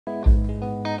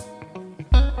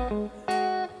You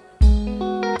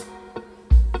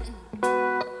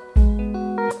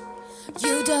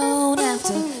don't have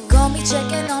to call me,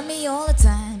 checking on me all the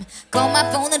time. Call my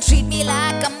phone and treat me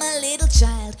like I'm a little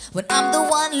child, when I'm the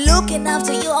one looking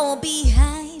after your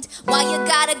behind. Why you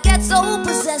gotta get so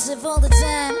possessive all the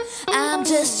time? I'm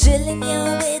just chilling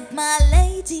here with my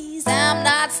ladies. I'm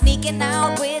not sneaking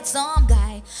out with some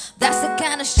guy. That's the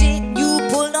kind of shit you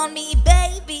pulled on me,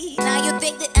 baby. Now you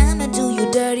think that I'ma do you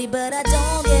dirty, but I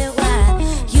don't get why.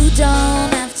 You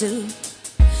don't have to.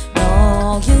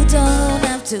 No, you don't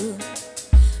have to.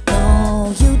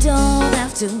 No, you don't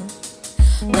have to.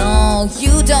 No,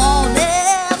 you don't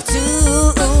have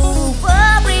to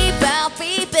worry about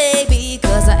me, baby,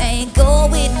 cause I ain't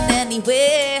going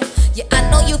anywhere. Yeah, I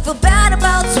know you feel bad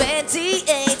about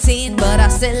 2018, but I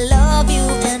still love you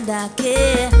and I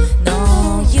care.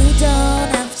 No, you don't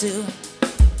have to.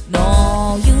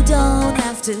 No, you don't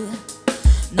have to.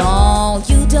 No,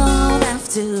 you don't have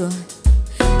to.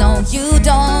 No, you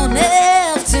don't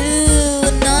have to.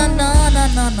 No, no, no,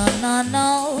 no, no, no,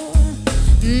 no.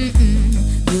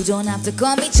 You don't have to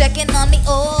call me, checking on me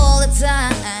all the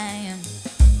time.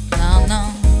 No,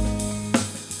 no.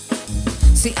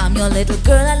 See, I'm your little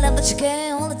girl, I love that you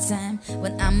care all the time.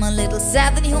 When I'm a little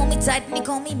sad, then you hold me tight and you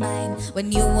call me mine.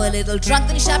 When you were a little drunk,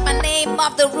 then you shout my name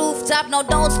off the rooftop. No,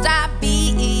 don't stop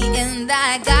being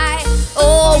that guy.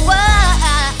 Oh, why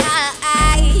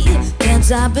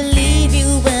can't I believe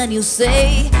you when you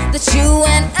say that you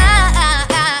and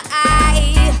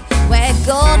we're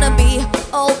gonna be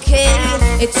okay.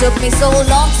 It took me so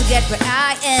long to get where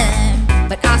I am,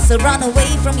 but I still run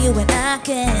away from you when I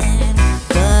can.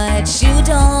 But you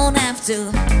don't have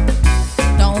to.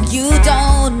 No, you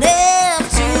don't have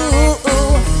to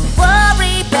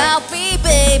worry about me,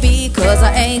 baby, cause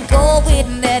I ain't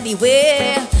going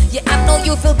anywhere. Yeah, I know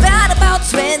you feel bad about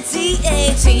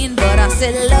 2018, but I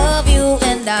still love you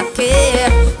and I care.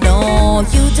 No,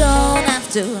 you don't have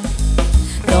to.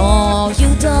 No,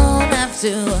 you don't have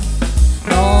to.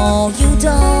 No, you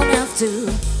don't have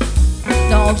to.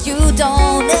 No, you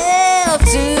don't have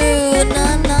to.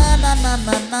 No, no, no, no,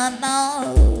 no, no,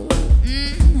 no.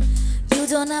 You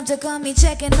don't have to call me,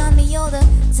 checking on me all the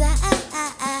time.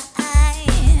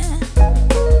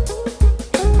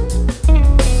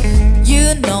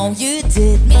 You know you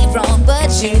did me wrong,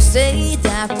 but you say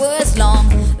that was long,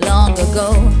 long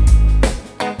ago.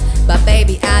 But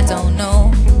baby, I don't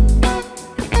know.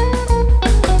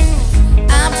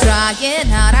 I'm trying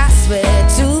hard, I swear,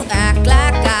 to act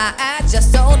like I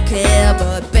just don't care.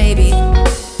 But baby,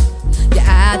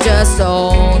 yeah, I just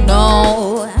don't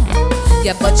know.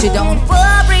 Yeah, but you don't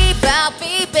worry about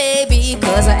me, baby,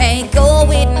 cause I ain't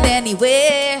going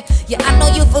anywhere. Yeah, I know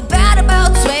you feel bad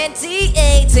about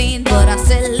 2018, but I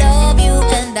still love you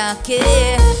and I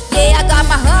care. Yeah, I got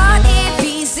my heart in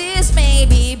pieces,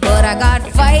 maybe, but I got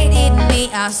fight in me,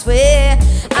 I swear.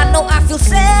 I know I feel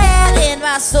sad in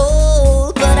my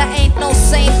soul, but I ain't no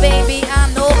saint, baby,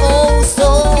 I know.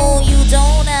 So you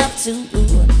don't have to.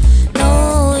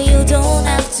 No, you don't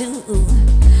have to.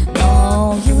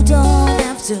 No, you don't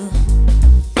have to.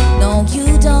 No,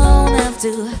 you don't have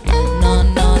to.